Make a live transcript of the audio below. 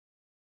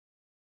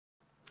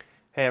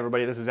Hey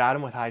everybody, this is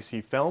Adam with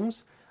IC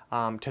Films.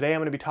 Today I'm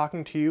going to be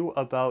talking to you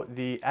about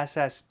the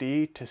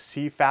SSD to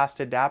CFast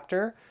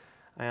adapter.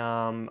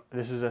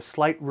 This is a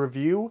slight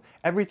review.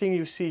 Everything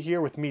you see here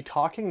with me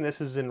talking,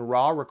 this is in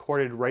RAW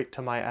recorded right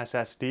to my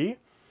SSD.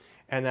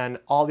 And then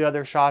all the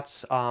other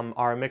shots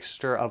are a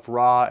mixture of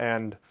RAW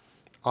and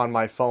on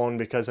my phone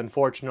because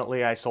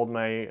unfortunately I sold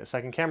my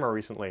second camera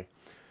recently.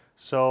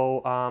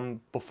 So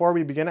before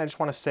we begin, I just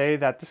want to say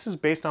that this is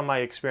based on my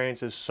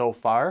experiences so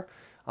far.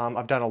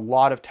 I've done a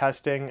lot of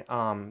testing,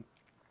 I've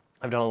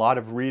done a lot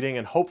of reading,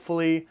 and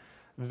hopefully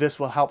this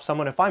will help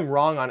someone. If I'm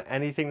wrong on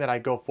anything that I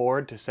go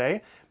forward to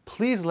say,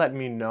 please let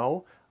me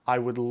know. I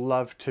would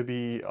love to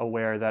be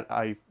aware that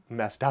I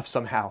messed up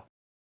somehow.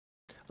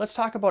 Let's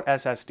talk about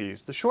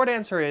SSDs. The short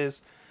answer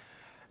is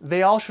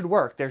they all should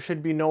work. There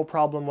should be no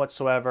problem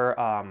whatsoever.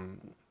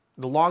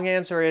 The long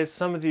answer is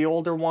some of the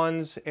older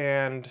ones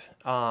and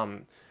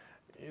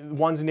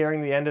ones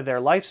nearing the end of their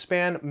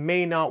lifespan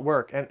may not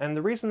work. And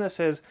the reason this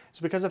is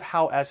because of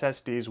how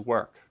SSDs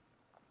work.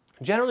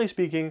 Generally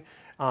speaking,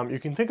 you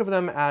can think of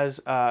them as,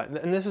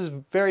 and this is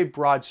very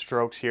broad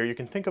strokes here, you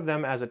can think of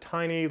them as a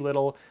tiny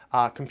little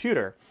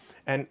computer.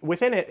 And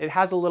within it, it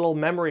has a little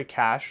memory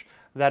cache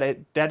that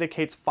it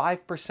dedicates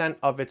 5%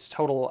 of its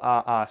total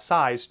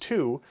size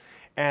to.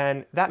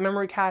 And that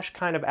memory cache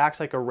kind of acts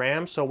like a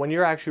RAM. So when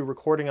you're actually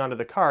recording onto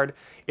the card,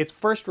 it's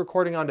first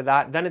recording onto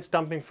that, then it's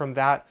dumping from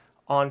that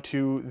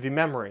onto the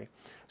memory.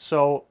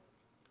 So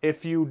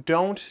if you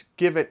don't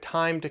give it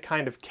time to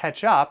kind of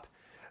catch up,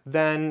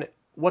 then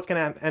what's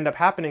going to end up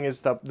happening is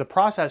the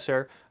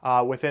processor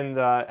within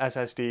the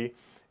SSD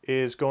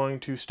is going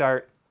to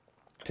start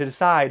to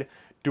decide,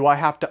 do I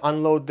have to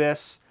unload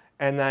this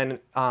and then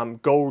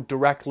go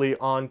directly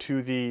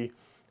onto the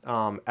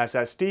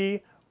SSD,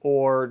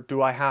 or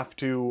do I have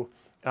to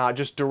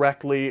just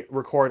directly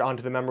record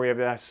onto the memory of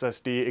the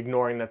SSD,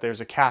 ignoring that there's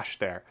a cache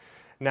there?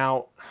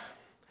 Now,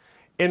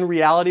 in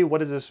reality, what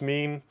does this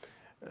mean?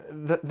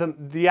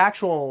 The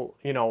actual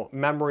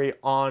memory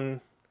on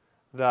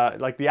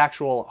the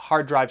actual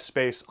hard drive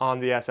space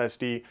on the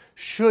SSD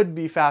should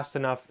be fast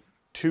enough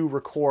to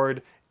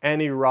record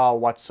any RAW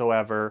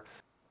whatsoever.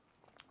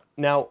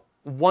 Now,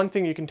 one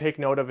thing you can take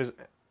note of is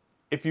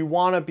if you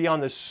want to be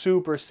on the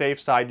super safe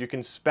side, you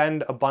can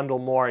spend a bundle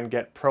more and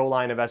get Pro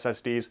line of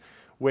SSDs,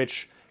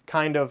 which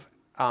kind of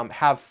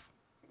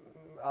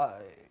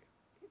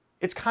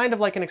it's kind of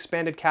like an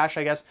expanded cache,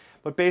 I guess,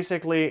 but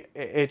basically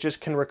it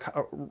just can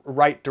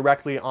write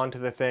directly onto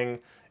the thing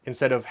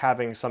instead of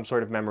having some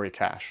sort of memory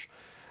cache.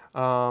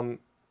 And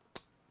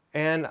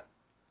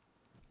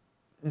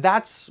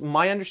that's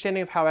my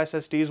understanding of how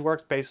SSDs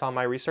work based on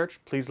my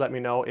research. Please let me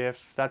know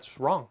if that's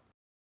wrong.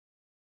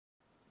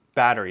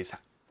 Batteries.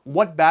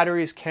 What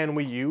batteries can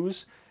we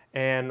use,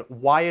 and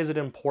why is it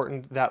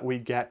important that we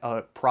get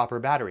a proper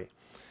battery?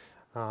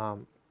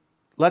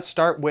 Let's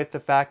start with the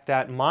fact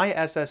that my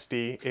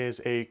SSD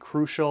is a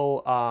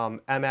Crucial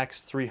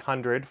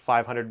MX300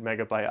 500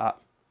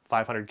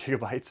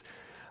 gigabytes,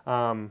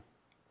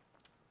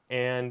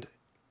 and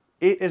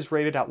it is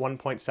rated at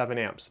 1.7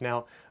 amps.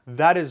 Now,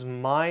 that is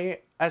my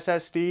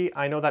SSD.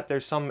 I know that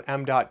there's some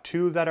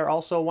M.2 that are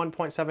also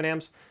 1.7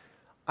 amps.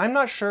 I'm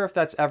not sure if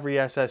that's every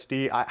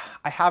SSD.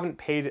 I haven't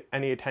paid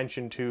any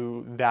attention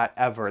to that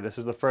ever. This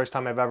is the first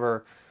time I've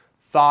ever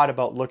thought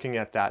about looking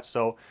at that.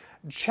 So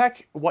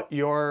check what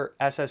your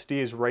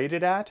SSD is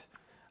rated at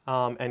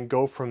and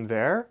go from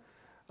there.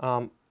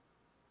 I'd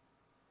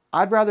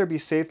rather be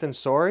safe than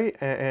sorry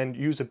and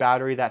use a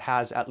battery that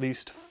has at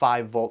least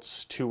 5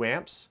 volts, 2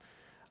 amps.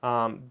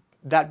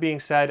 That being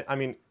said, I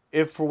mean,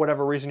 if for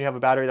whatever reason you have a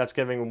battery that's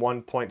giving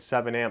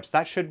 1.7 amps,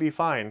 that should be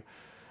fine.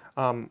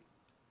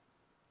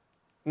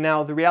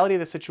 Now, the reality of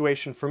the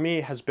situation for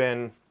me has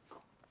been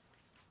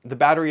the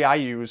battery I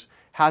use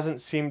hasn't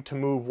seemed to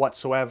move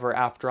whatsoever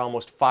after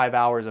almost 5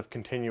 hours of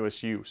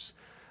continuous use.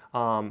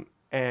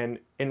 And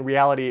in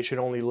reality, it should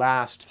only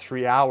last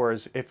 3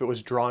 hours if it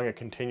was drawing a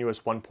continuous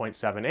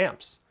 1.7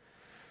 amps.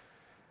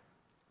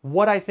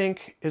 What I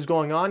think is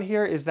going on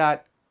here is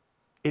that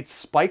it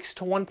spikes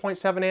to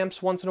 1.7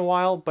 amps once in a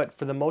while, but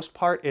for the most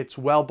part, it's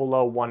well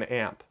below 1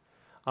 amp.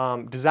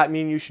 Does that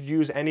mean you should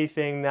use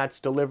anything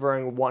that's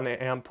delivering 1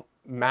 amp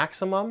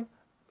maximum?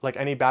 Like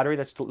any battery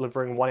that's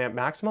delivering 1 amp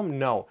maximum?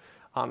 No.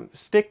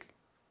 Stick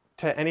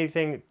to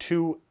anything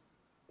 2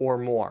 or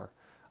more.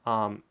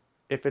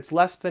 If it's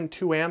less than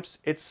 2 amps,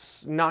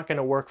 it's not going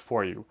to work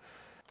for you.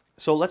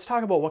 So let's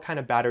talk about what kind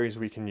of batteries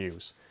we can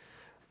use.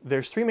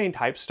 There's 3 main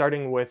types,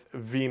 starting with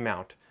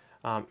V-mount.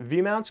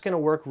 V-mount's going to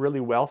work really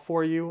well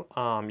for you.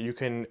 You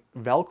can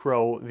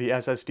Velcro the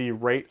SSD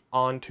right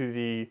onto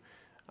the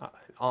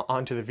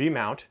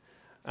V-mount,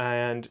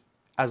 and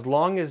as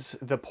long as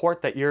the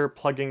port that you're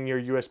plugging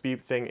your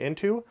USB thing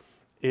into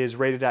is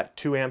rated at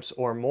 2 amps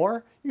or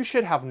more, you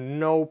should have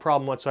no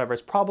problem whatsoever.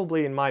 It's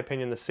probably, in my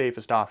opinion, the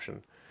safest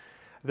option.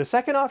 The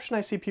second option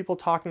I see people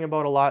talking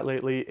about a lot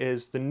lately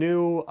is the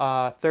new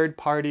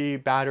third-party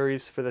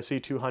batteries for the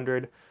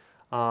C200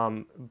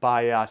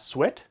 by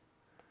Swit.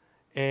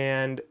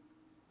 And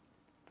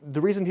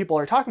the reason people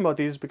are talking about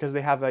these is because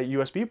they have a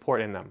USB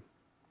port in them.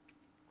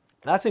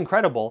 That's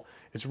incredible.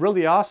 It's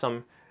really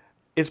awesome.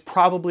 It's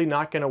probably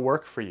not going to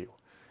work for you.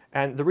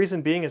 And the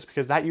reason being is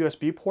because that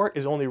USB port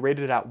is only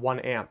rated at 1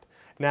 amp.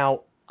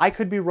 Now, I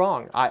could be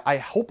wrong. I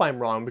hope I'm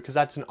wrong because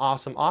that's an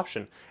awesome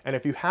option. And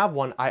if you have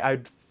one, I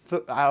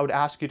would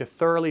ask you to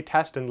thoroughly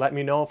test and let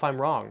me know if I'm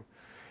wrong.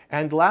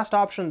 And the last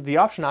option, the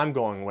option I'm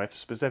going with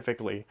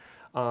specifically,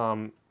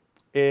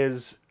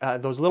 is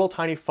those little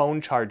tiny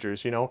phone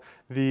chargers, you know,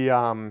 the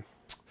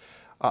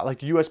like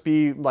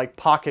USB like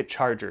pocket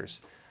chargers.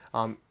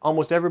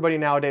 Almost everybody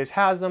nowadays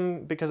has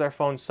them because our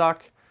phones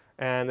suck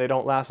and they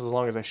don't last as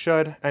long as they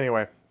should.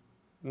 Anyway,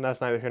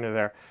 that's neither here nor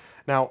there.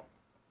 Now,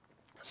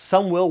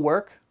 some will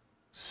work,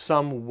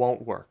 some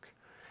won't work.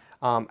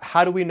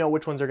 How do we know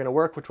which ones are going to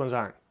work, which ones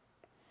aren't?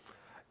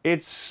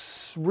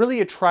 It's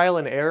really a trial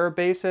and error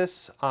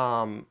basis.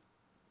 I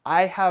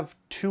have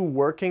two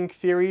working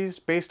theories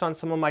based on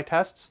some of my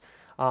tests.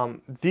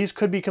 These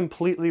could be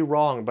completely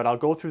wrong, but I'll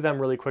go through them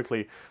really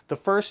quickly. The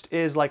first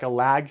is like a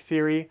lag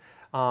theory.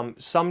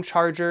 Some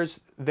chargers,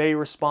 they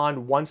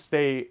respond once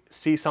they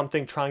see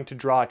something trying to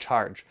draw a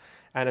charge.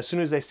 And as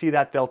soon as they see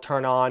that, they'll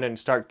turn on and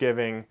start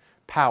giving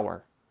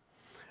power.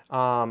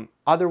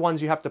 Other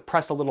ones, you have to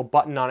press a little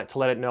button on it to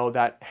let it know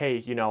that, hey,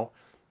 you know,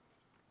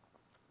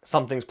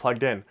 something's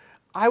plugged in.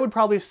 I would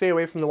probably stay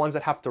away from the ones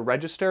that have to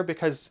register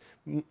because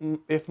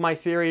if my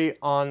theory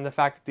on the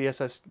fact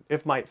that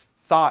if my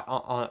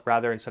thought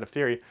rather instead of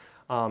theory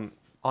on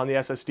the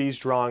SSDs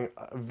drawing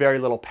very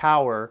little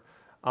power,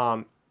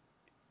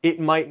 it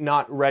might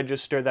not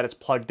register that it's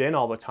plugged in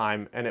all the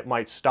time and it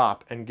might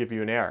stop and give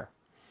you an error.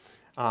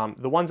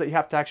 The ones that you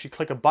have to actually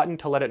click a button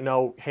to let it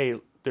know, hey,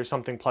 there's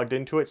something plugged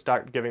into it,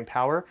 start giving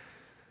power,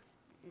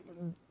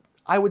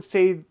 I would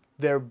say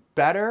they're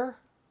better,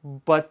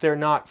 but they're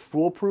not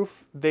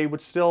foolproof. They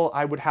would still,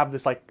 I would have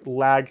this like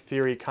lag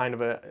theory kind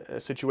of a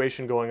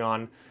situation going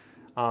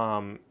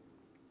on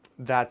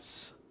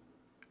that's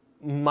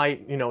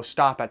might, you know,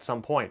 stop at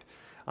some point.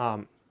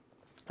 A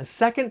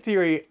second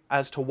theory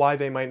as to why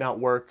they might not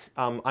work,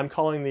 I'm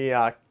calling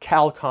the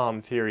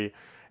Calcom theory.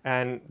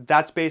 And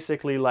that's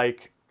basically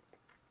like,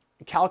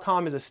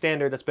 Calcom is a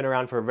standard that's been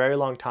around for a very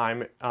long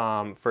time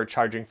for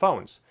charging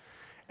phones.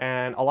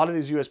 And a lot of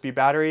these USB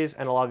batteries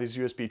and a lot of these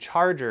USB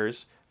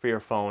chargers for your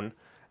phone,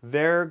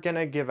 they're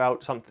gonna give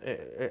out some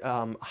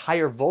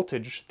higher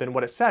voltage than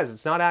what it says.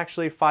 It's not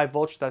actually 5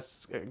 volts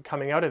that's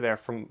coming out of there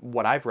from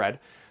what I've read.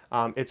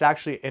 It's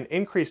actually an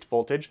increased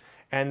voltage,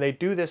 and they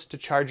do this to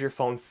charge your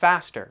phone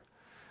faster.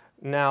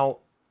 Now,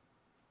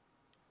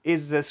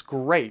 is this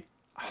great?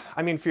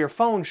 I mean, for your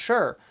phone,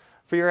 sure.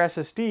 For your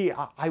SSD,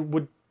 I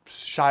would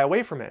shy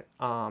away from it.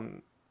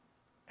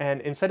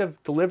 And instead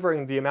of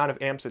delivering the amount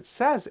of amps it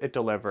says it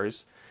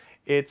delivers,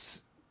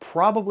 it's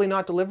probably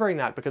not delivering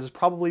that because it's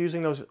probably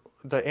using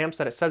the amps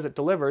that it says it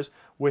delivers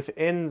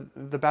within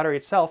the battery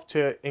itself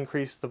to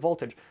increase the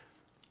voltage.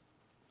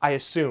 I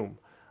assume.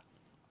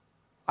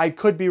 I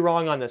could be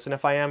wrong on this, and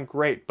if I am,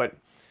 great, but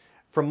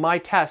from my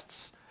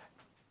tests,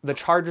 the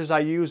chargers I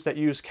use that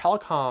use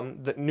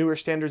Calcom, the newer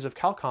standards of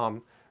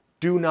Calcom,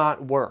 do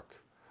not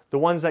work. The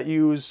ones that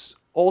use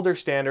older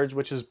standards,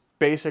 which is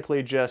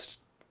basically just,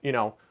 you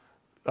know,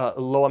 a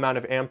low amount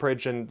of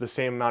amperage and the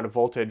same amount of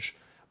voltage,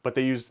 but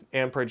they use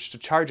amperage to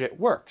charge it,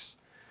 works.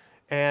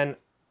 And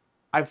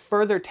I've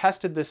further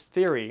tested this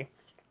theory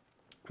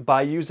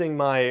by using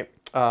my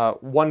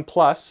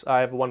OnePlus.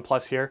 I have a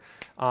OnePlus here,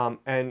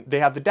 and they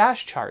have the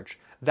dash charge.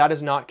 That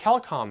is not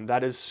Calcom.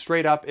 That is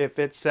straight up, if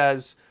it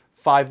says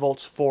 5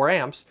 volts, 4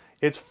 amps,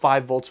 it's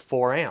 5 volts,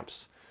 4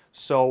 amps.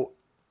 So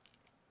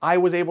I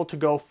was able to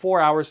go 4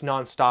 hours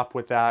nonstop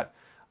with that.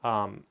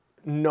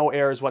 No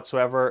errors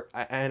whatsoever,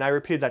 and I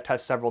repeated that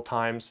test several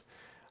times.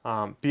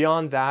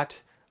 Beyond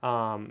that,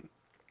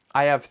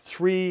 I have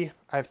three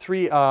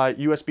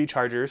USB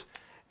chargers,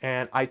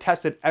 and I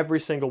tested every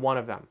single one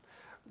of them.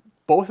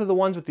 Both of the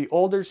ones with the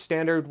older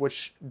standard,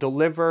 which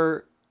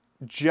deliver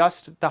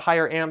just the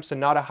higher amps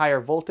and not a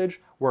higher voltage,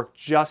 work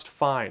just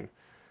fine.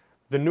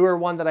 The newer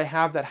one that I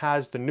have that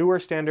has the newer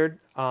standard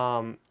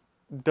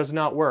does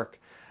not work.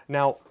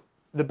 Now,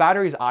 the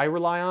batteries I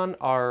rely on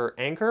are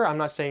Anker. I'm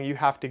not saying you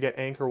have to get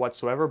Anker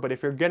whatsoever, but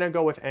if you're gonna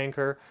go with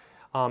Anker,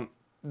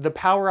 the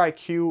Power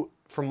IQ,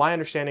 from my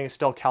understanding, is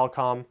still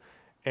Calcom,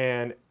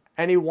 and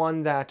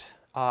anyone that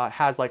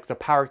has like the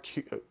Power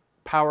IQ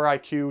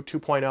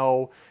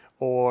 2.0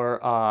 or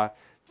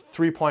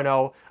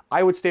 3.0,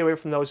 I would stay away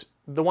from those.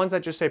 The ones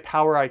that just say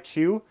Power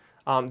IQ,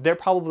 they're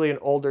probably an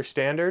older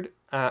standard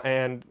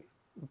and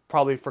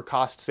probably for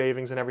cost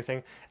savings and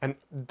everything, and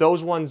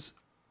those ones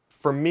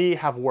for me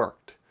have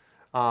worked.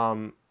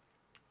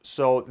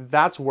 So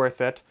that's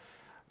worth it.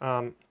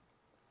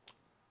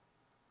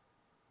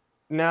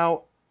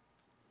 Now,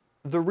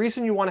 the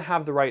reason you want to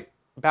have the right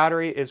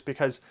battery is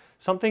because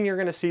something you're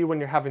going to see when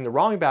you're having the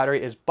wrong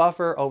battery is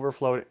buffer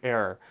overflow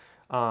error.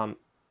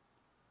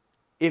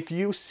 If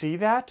you see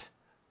that,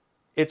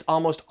 it's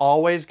almost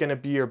always going to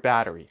be your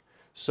battery.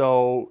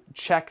 So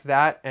check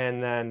that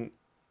and then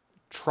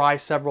try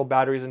several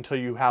batteries until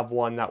you have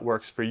one that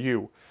works for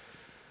you.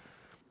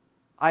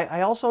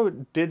 I also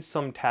did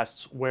some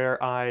tests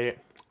where I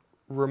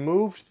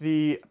removed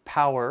the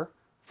power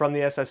from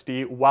the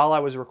SSD while I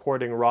was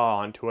recording RAW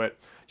onto it,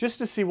 just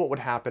to see what would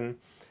happen.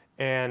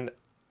 And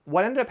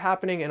what ended up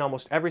happening in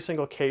almost every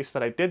single case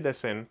that I did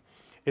this in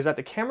is that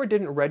the camera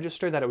didn't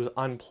register that it was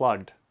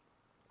unplugged.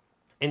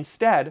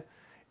 Instead,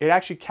 it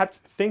actually kept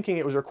thinking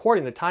it was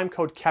recording. The time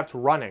code kept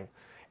running,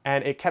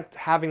 and it kept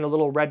having the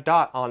little red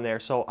dot on there,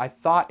 so I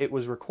thought it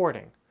was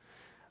recording.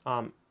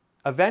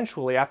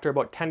 Eventually, after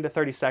about 10 to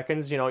 30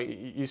 seconds,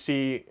 you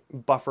see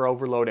buffer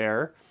overload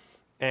error,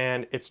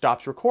 and it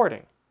stops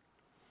recording.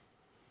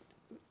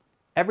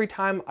 Every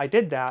time I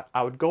did that,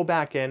 I would go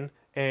back in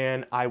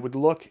and I would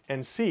look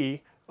and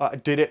see,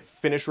 did it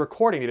finish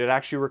recording? Did it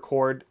actually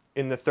record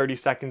in the 30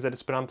 seconds that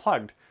it's been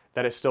unplugged?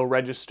 That it still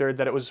registered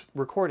that it was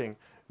recording?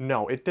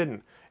 No, it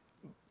didn't.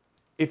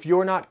 If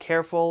you're not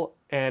careful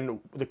and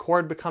the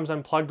cord becomes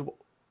unplugged,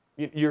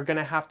 you're going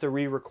to have to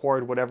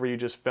re-record whatever you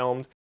just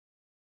filmed.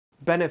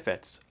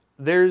 Benefits.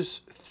 There's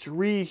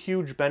 3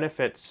 huge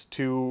benefits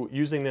to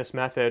using this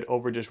method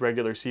over just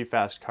regular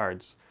CFast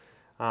cards.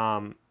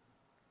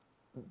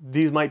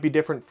 These might be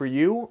different for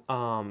you.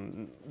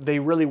 They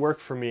really work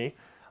for me.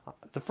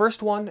 The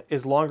first one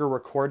is longer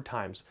record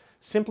times.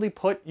 Simply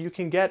put, you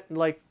can get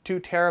like 2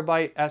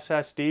 terabyte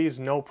SSDs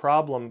no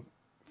problem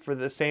for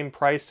the same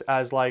price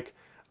as like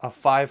a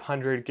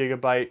 500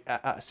 gigabyte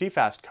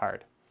CFast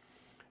card.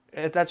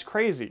 That's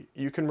crazy.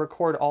 You can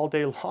record all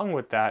day long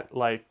with that,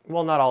 like,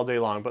 well, not all day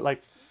long, but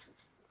like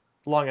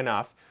long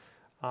enough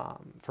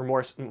for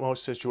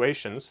most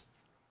situations.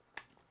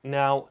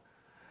 Now,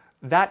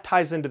 that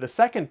ties into the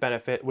second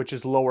benefit, which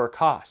is lower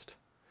cost.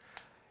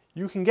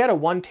 You can get a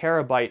 1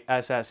 terabyte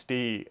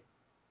SSD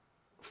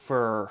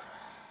for,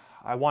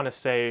 I want to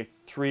say,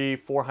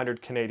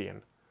 300-400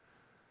 Canadian.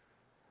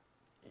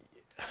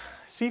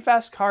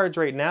 CFast cards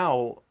right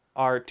now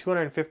are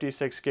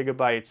 256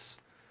 gigabytes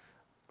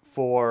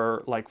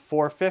for like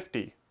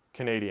 450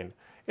 Canadian.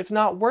 It's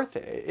not worth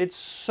it. It's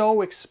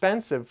so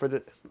expensive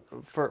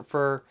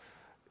for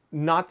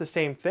not the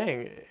same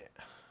thing.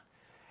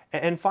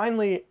 And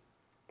finally,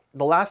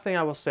 the last thing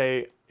I will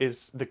say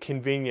is the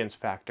convenience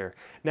factor.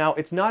 Now,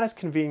 it's not as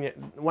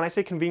convenient. When I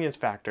say convenience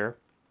factor,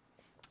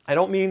 I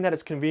don't mean that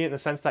it's convenient in the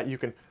sense that you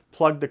can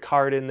plug the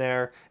card in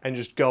there and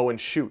just go and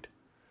shoot.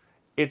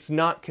 It's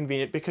not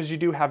convenient because you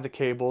do have the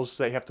cables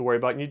that you have to worry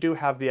about, and you do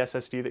have the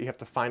SSD that you have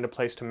to find a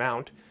place to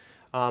mount.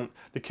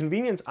 The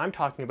convenience I'm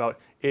talking about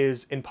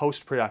is in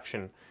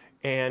post-production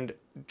and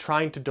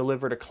trying to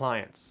deliver to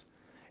clients.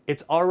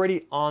 It's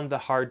already on the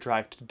hard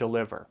drive to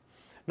deliver.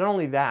 Not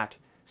only that,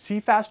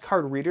 CFast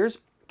card readers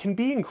can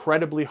be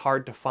incredibly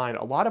hard to find.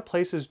 A lot of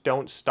places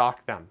don't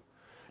stock them.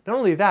 Not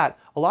only that,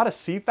 a lot of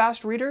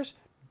CFast readers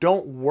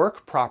don't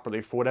work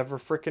properly for whatever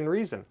frickin'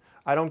 reason.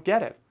 I don't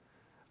get it.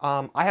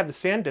 I have the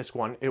SanDisk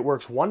one. It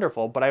works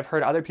wonderful, but I've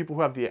heard other people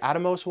who have the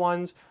Atomos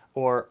ones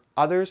or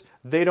others,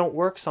 they don't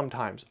work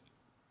sometimes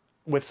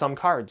with some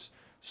cards.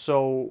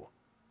 So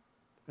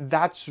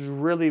that's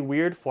really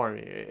weird for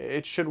me.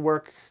 It should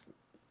work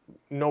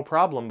no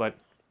problem, but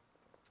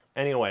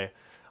anyway,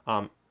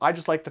 I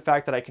just like the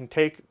fact that I can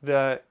take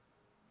the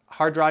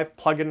hard drive,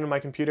 plug it into my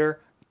computer,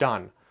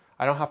 done.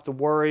 I don't have to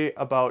worry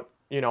about,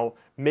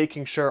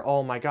 making sure,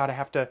 oh my God, I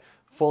have to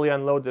fully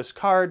unload this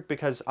card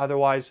because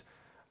otherwise,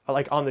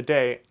 like on the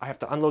day, I have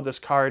to unload this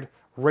card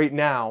right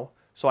now,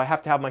 so I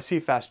have to have my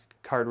CFast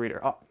card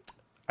reader. Oh,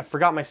 I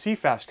forgot my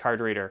CFast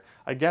card reader.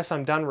 I guess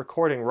I'm done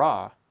recording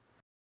RAW.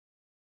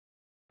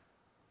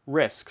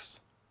 Risks.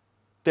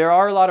 There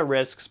are a lot of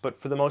risks, but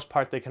for the most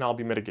part, they can all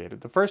be mitigated.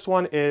 The first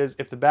one is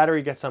if the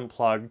battery gets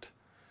unplugged,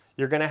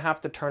 you're going to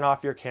have to turn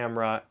off your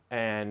camera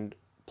and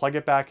plug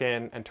it back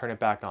in and turn it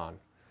back on.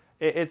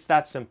 It's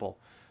that simple.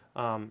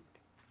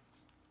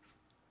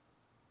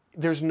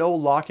 There's no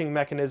locking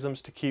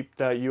mechanisms to keep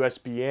the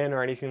USB in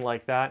or anything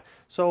like that.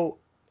 So,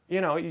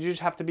 you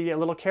just have to be a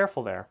little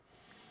careful there.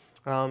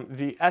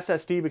 The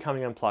SSD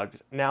becoming unplugged.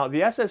 Now, the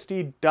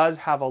SSD does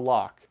have a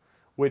lock,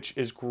 which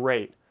is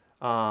great.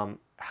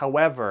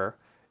 However,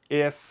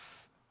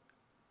 if,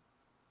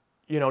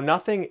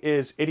 nothing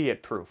is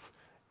idiot-proof.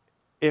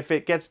 If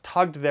it gets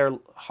tugged there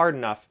hard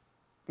enough,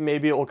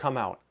 maybe it will come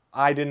out.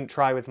 I didn't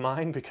try with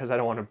mine because I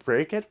don't want to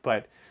break it,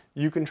 but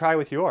you can try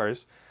with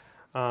yours.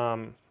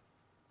 And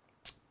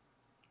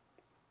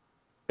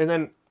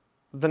then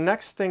the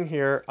next thing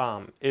here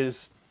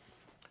is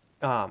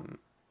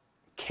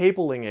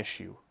cabling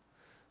issue.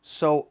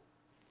 So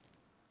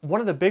one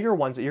of the bigger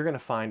ones that you're going to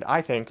find,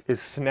 I think, is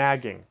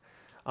snagging.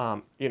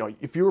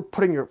 If you're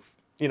putting your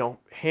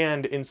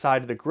hand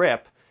inside the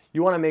grip,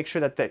 you want to make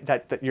sure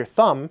that your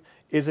thumb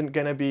isn't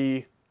going to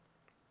be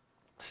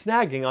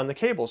snagging on the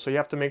cable. So you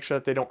have to make sure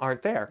that they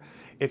aren't there.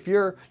 If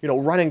you're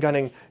running,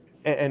 gunning,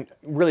 and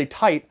really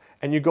tight,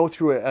 and you go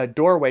through a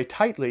doorway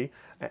tightly,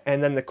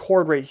 and then the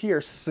cord right here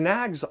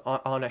snags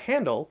on a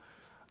handle,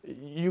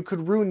 you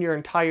could ruin your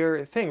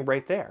entire thing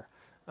right there.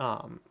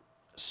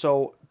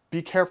 So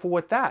be careful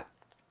with that,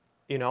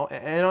 And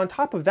on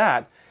top of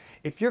that,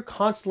 if you're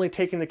constantly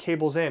taking the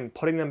cables in,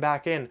 putting them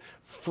back in,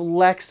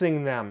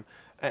 flexing them,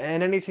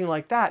 and anything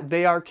like that,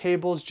 they are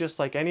cables just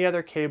like any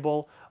other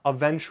cable.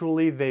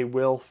 Eventually they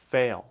will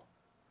fail.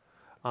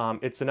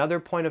 It's another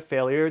point of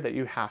failure that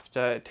you have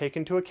to take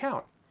into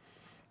account.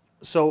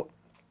 So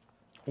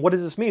what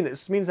does this mean?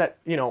 This means that,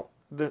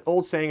 the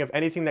old saying of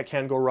anything that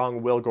can go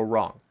wrong will go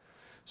wrong.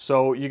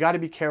 So you got to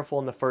be careful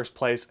in the first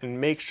place and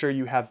make sure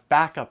you have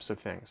backups of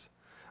things.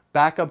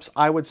 Backups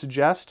I would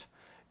suggest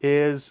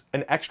is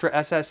an extra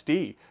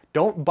SSD.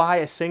 Don't buy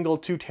a single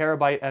 2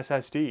 terabyte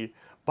SSD.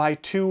 Buy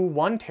 2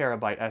 1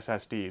 terabyte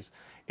SSDs.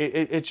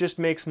 It just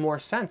makes more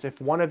sense. If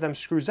one of them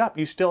screws up,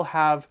 you still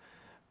have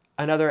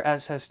another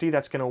SSD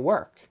that's going to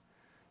work.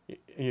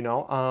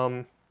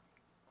 The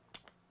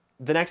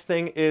next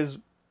thing is,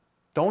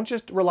 don't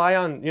just rely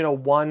on,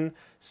 one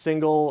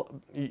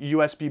single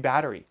USB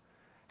battery.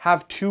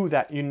 Have 2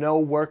 that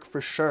work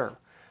for sure.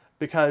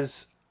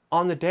 Because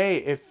on the day,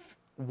 if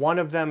one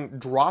of them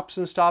drops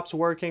and stops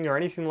working or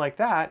anything like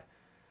that,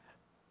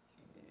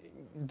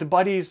 the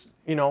buddy's,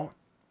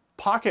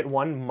 pocket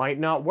one might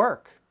not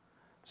work.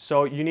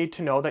 So you need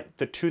to know that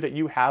the 2 that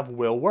you have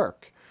will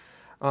work.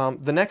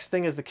 The next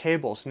thing is the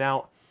cables.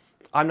 Now,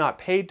 I'm not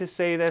paid to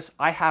say this.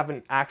 I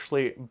haven't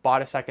actually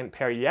bought a second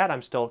pair yet.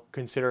 I'm still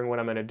considering what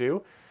I'm going to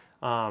do.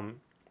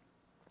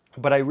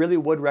 But I really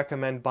would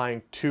recommend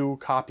buying 2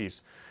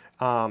 copies.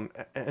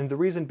 And the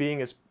reason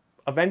being is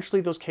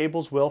eventually those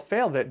cables will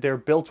fail. They're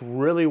built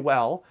really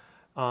well.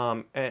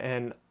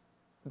 And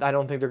I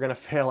don't think they're going to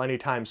fail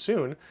anytime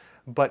soon.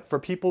 But for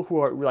people who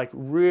are like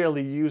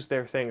really use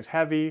their things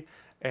heavy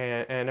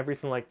and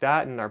everything like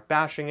that and are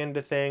bashing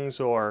into things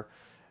or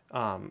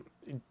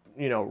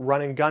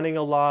running gunning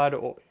a lot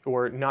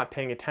or not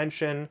paying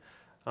attention,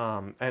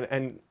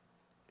 and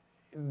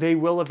they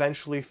will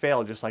eventually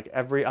fail, just like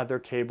every other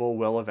cable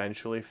will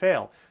eventually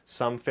fail.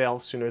 Some fail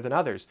sooner than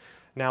others.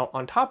 Now,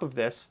 on top of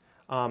this,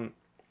 you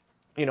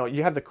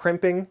have the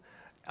crimping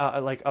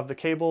of the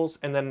cables,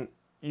 and then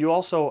you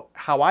also,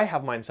 how I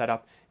have mine set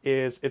up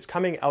is it's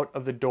coming out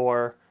of the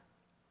door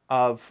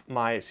of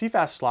my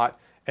CFast slot,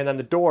 and then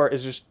the door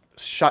is just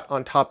shut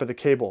on top of the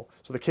cable.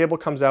 So the cable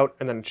comes out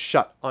and then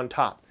shut on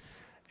top.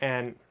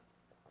 And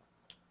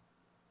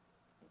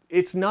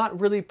it's not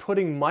really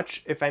putting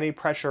much, if any,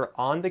 pressure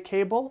on the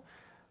cable,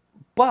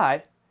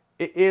 but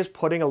it is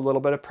putting a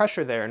little bit of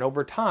pressure there. And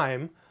over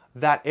time,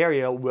 that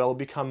area will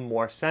become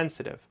more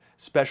sensitive,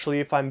 especially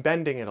if I'm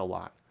bending it a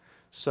lot.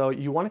 So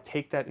you want to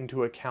take that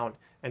into account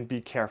and be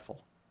careful,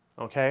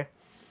 okay?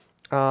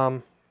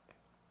 The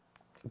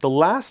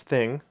last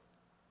thing,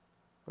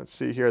 let's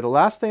see here, the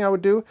last thing I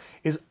would do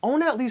is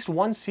own at least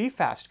one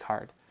CFast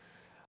card.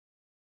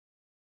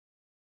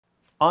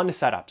 On to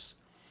setups.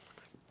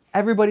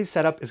 Everybody's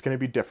setup is going to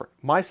be different.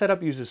 My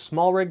setup uses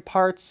small rig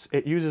parts.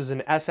 It uses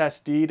an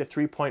SSD to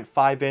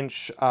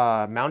 3.5-inch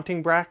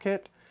mounting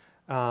bracket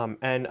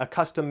and a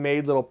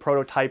custom-made little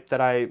prototype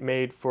that I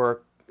made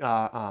for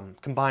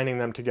combining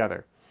them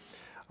together.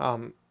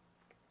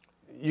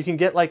 You can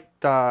get like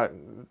the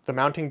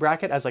mounting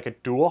bracket as like a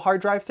dual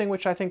hard drive thing,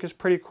 which I think is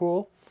pretty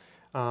cool.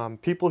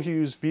 People who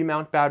use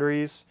V-mount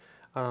batteries,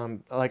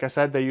 like I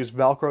said, they use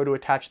Velcro to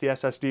attach the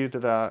SSD to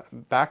the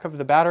back of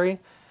the battery.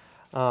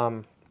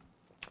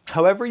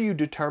 However you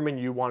determine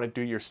you want to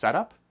do your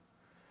setup,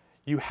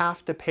 you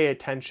have to pay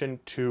attention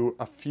to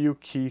a few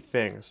key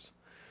things.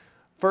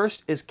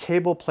 First is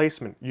cable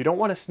placement. You don't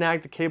want to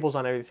snag the cables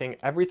on everything.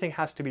 Everything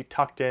has to be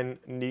tucked in,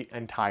 neat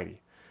and tidy.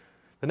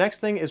 The next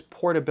thing is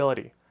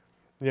portability.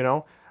 Are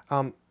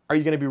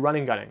you going to be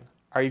running gunning?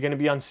 Are you going to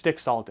be on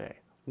sticks all day?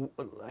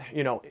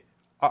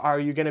 Are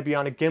you going to be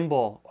on a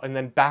gimbal and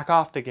then back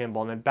off the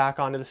gimbal and then back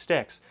onto the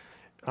sticks?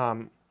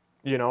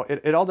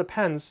 It all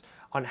depends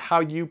on how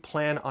you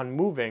plan on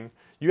moving.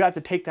 You have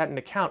to take that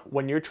into account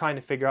when you're trying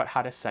to figure out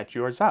how to set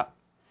yours up.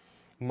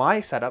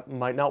 My setup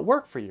might not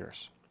work for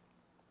yours.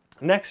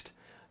 Next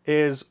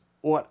is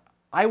what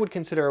I would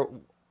consider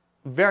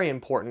very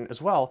important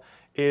as well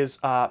is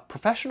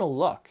professional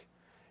look.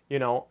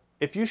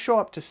 If you show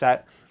up to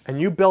set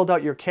and you build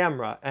out your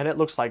camera and it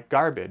looks like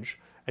garbage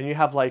and you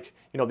have like,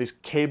 these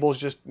cables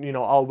just,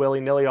 all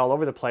willy-nilly all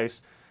over the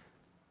place,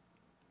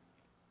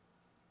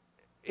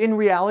 in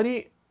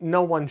reality,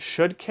 no one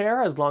should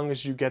care as long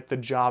as you get the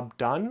job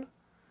done.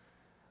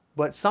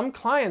 But some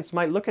clients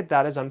might look at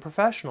that as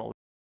unprofessional.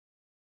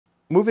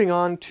 Moving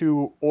on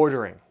to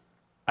ordering.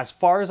 As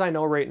far as I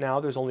know right now,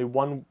 there's only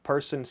one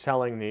person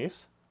selling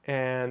these,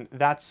 and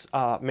that's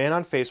a man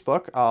on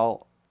Facebook.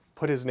 I'll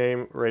put his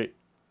name right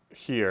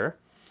here.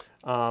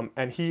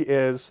 And he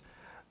is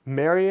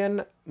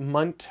Marion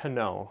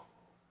Montaneau.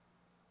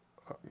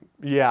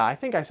 Yeah, I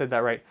think I said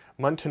that right.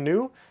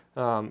 Montaneau.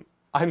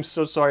 I'm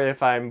so sorry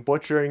if I'm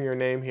butchering your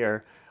name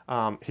here.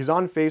 He's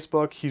on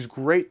Facebook. He's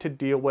great to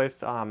deal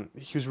with.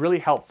 He was really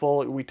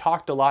helpful. We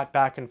talked a lot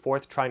back and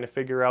forth trying to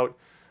figure out,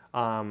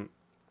 some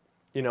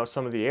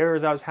of the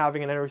errors I was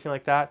having and everything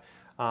like that.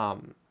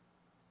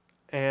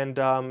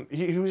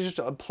 He was just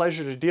a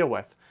pleasure to deal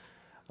with.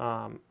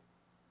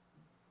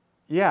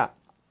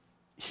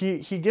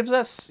 He gave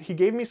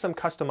me some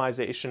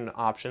customization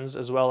options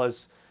as well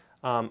as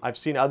I've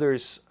seen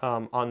others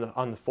on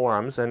the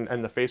forums and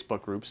the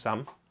Facebook groups,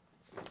 some.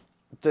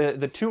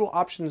 The two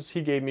options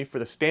he gave me for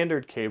the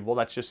standard cable,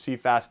 that's just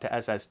CFast to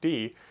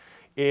SSD,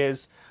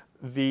 is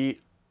the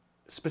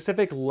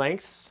specific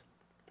lengths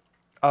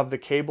of the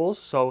cables.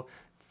 So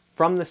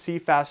from the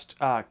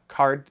CFast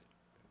card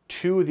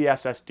to the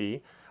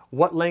SSD,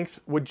 what length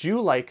would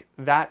you like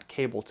that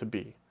cable to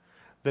be?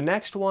 The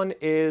next one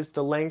is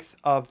the length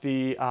of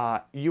the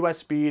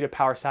USB to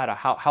power SATA.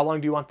 How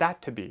long do you want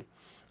that to be?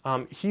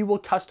 He will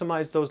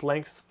customize those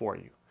lengths for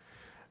you.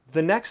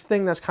 The next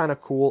thing that's kind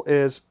of cool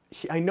is,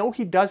 I know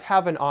he does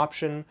have an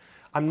option.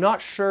 I'm not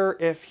sure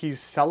if he's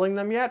selling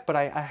them yet, but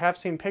I have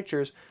seen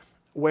pictures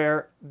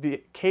where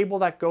the cable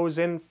that goes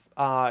in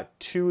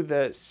to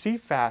the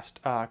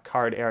CFast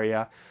card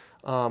area,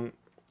 on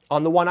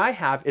the one I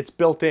have, it's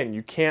built in.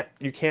 You can't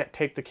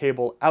take the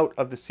cable out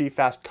of the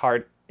CFast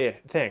card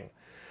thing.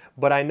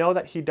 But I know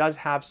that he does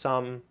have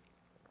some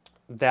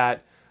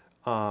that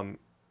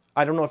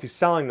I don't know if he's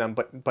selling them,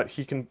 but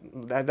he can,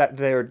 that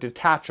they're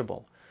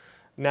detachable.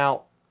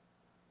 Now,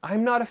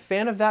 I'm not a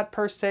fan of that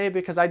per se,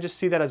 because I just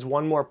see that as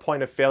one more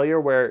point of failure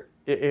where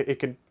it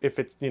could, if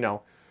it's, you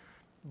know,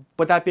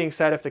 but that being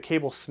said, if the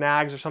cable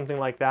snags or something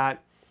like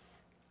that,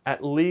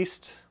 at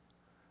least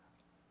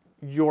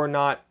you're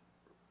not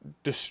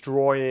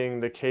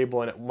destroying the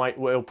cable, and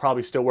it'll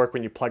probably still work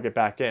when you plug it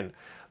back in.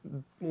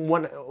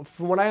 From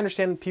what I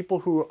understand, people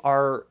who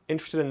are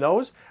interested in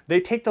those, they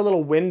take the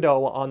little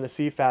window on the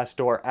CFast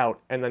door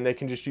out, and then they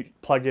can just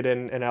plug it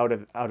in and out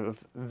of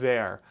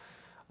there.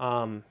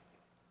 You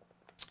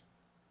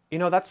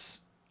know,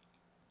 that's,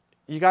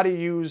 you got to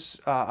use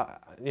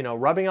you know,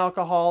 rubbing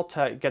alcohol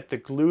to get the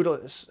glue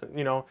to,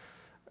 you know,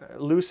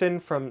 loosen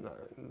from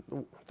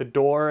the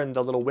door and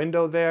the little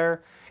window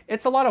there.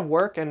 It's a lot of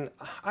work, and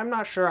I'm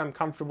not sure I'm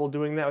comfortable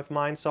doing that with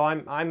mine, so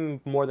I'm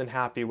more than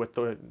happy with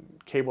the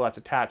cable that's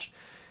attached.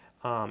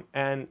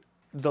 And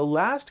the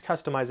last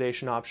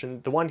customization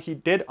option, the one he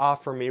did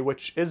offer me,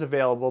 which is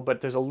available,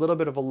 but there's a little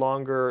bit of a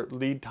longer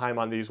lead time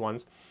on these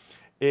ones,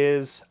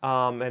 is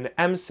an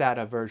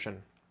MSATA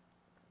version.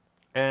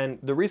 And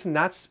the reason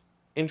that's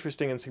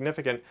interesting and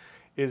significant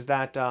is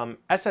that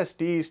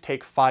SSDs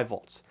take 5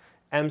 volts.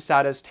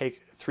 MSATAs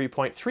take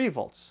 3.3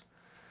 volts.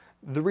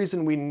 The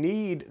reason we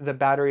need the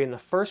battery in the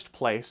first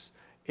place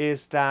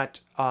is that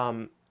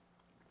the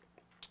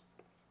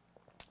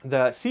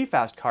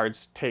CFast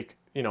cards take,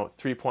 you know,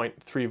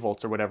 3.3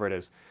 volts or whatever it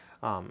is.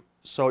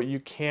 So you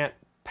can't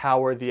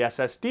power the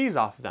SSDs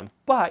off of them,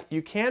 but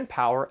you can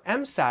power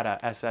MSATA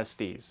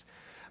SSDs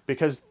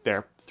because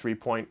they're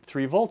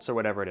 3.3 volts or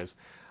whatever it is.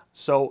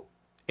 So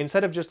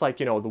instead of just like,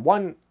 you know,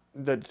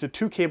 the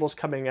two cables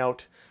coming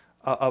out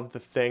of the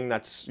thing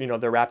that's, you know,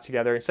 they're wrapped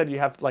together, instead you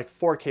have like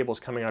 4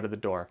 cables coming out of the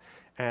door.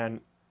 And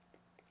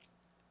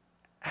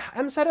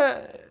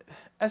MSATA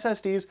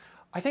SSDs,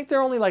 I think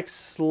they're only like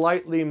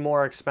slightly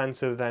more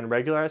expensive than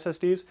regular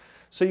SSDs,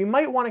 so you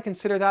might want to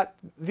consider that.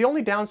 The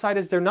only downside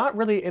is they're not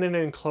really in an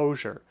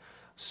enclosure,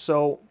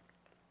 so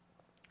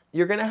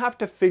you're gonna have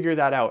to figure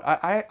that out.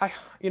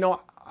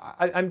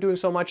 I'm doing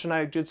so much, and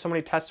I did so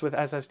many tests with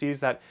SSDs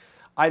that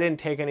I didn't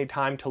take any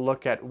time to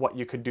look at what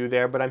you could do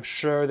there, but I'm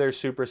sure there's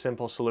super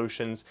simple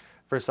solutions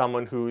for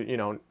someone who, you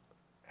know,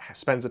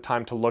 spends the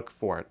time to look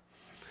for it.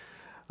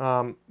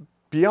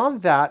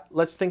 Beyond that,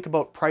 let's think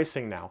about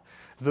pricing now.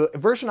 The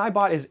version I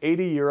bought is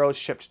 80 euros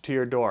shipped to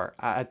your door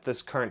at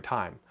this current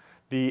time.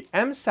 The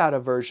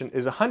MSATA version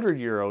is 100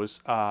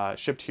 euros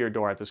shipped to your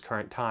door at this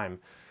current time.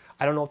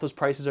 I don't know if those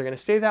prices are going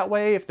to stay that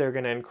way, if they're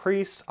going to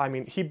increase. I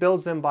mean, he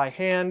builds them by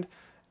hand,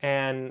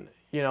 and,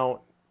 you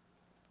know,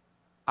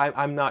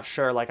 I'm not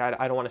sure. Like,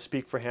 I don't want to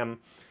speak for him.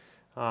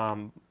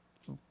 I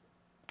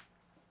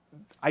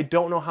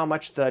don't know how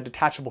much the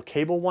detachable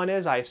cable one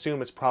is. I assume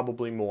it's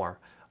probably more.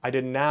 I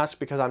didn't ask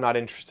because I'm not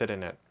interested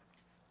in it.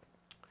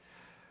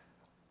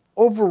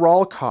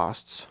 Overall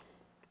costs,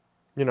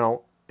 you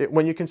know,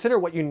 when you consider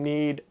what you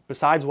need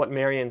besides what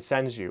Marion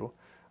sends you,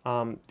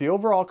 the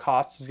overall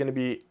cost is going to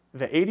be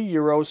the 80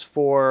 euros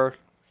for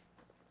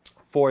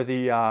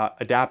the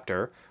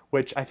adapter,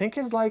 which I think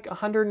is like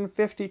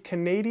 150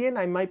 Canadian.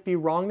 I might be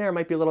wrong there. It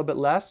might be a little bit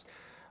less.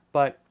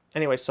 But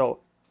anyway, so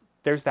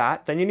there's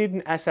that. Then you need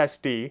an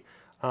SSD.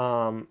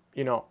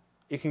 You know,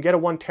 you can get a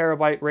 1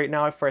 terabyte right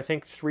now for I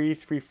think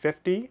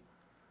 $350.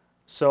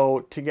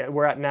 So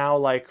we're at now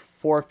like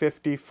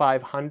 $450,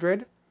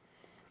 $500.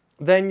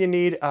 Then you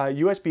need a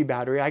USB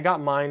battery. I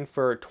got mine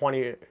for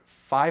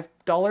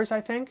 $25,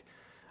 I think,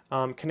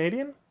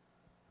 Canadian.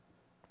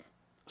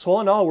 So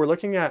all in all, we're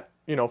looking at,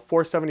 you know,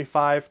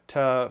 $475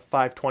 to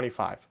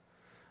 $525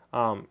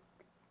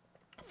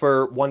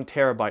 for 1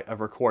 terabyte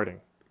of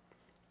recording.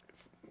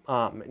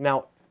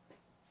 Now,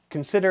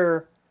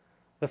 consider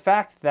the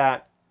fact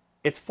that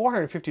it's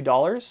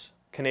 $450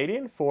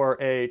 Canadian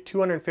for a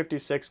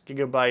 256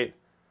 gigabyte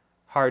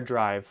hard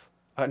drive,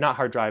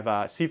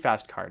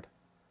 CFast card.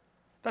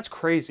 That's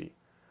crazy.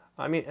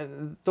 I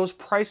mean, those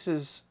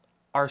prices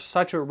are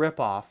such a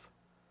ripoff.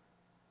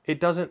 It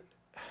doesn't.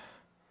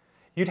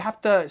 You'd have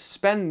to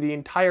spend the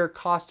entire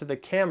cost of the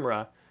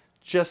camera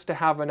just to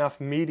have enough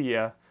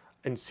media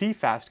and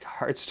CFast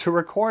cards to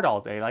record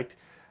all day. Like,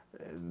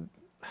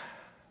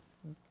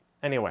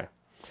 anyway,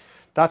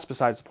 that's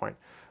besides the point.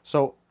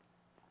 So,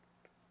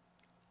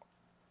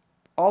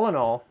 all in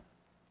all,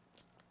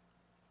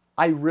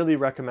 I really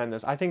recommend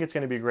this. I think it's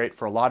going to be great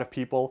for a lot of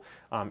people.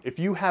 If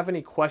you have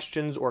any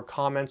questions or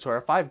comments, or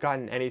if I've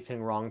gotten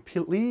anything wrong,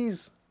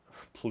 please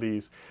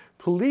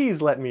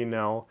let me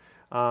know.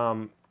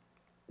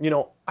 You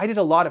know, I did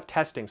a lot of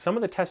testing. Some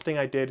of the testing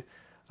I did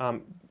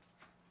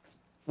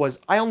was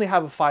I only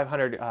have a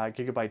 500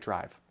 gigabyte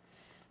drive.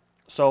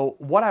 So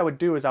what I would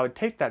do is I would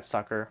take that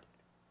sucker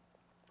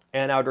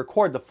and I would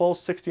record the full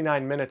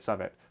 69 minutes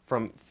of it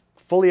from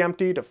fully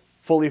empty to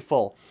fully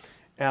full.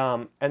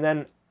 And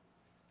then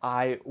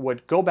I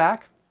would go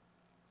back,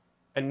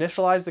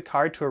 initialize the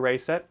card to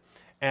erase it,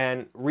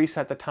 and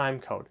reset the time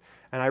code.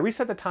 And I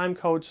reset the time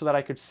code so that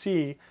I could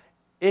see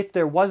if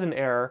there was an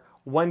error,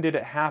 when did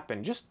it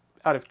happen, just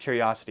out of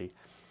curiosity.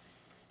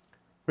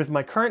 With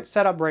my current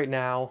setup right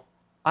now,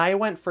 I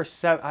went for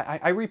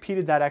I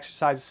repeated that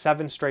exercise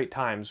 7 straight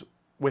times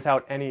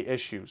without any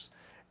issues.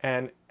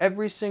 And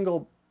every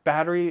single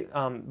battery,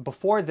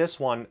 before this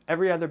one,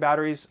 every other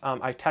batteries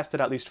I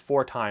tested at least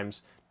 4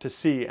 times to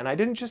see. And I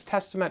didn't just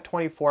test them at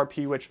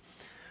 24p, which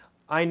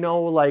I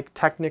know like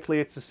technically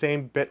it's the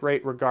same bit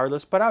rate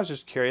regardless, but I was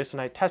just curious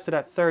and I tested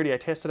at 30, I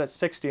tested at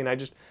 60, and I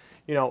just,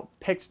 you know,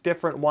 picked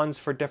different ones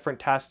for different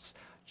tests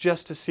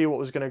just to see what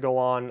was going to go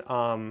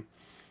on.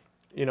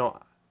 You know,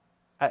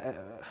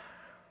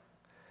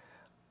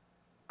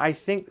 I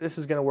think this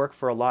is going to work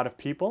for a lot of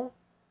people.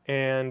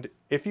 And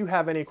if you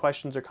have any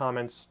questions or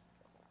comments,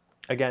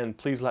 again,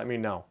 please let me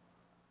know.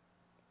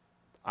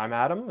 I'm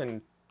Adam,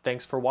 and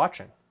thanks for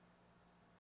watching.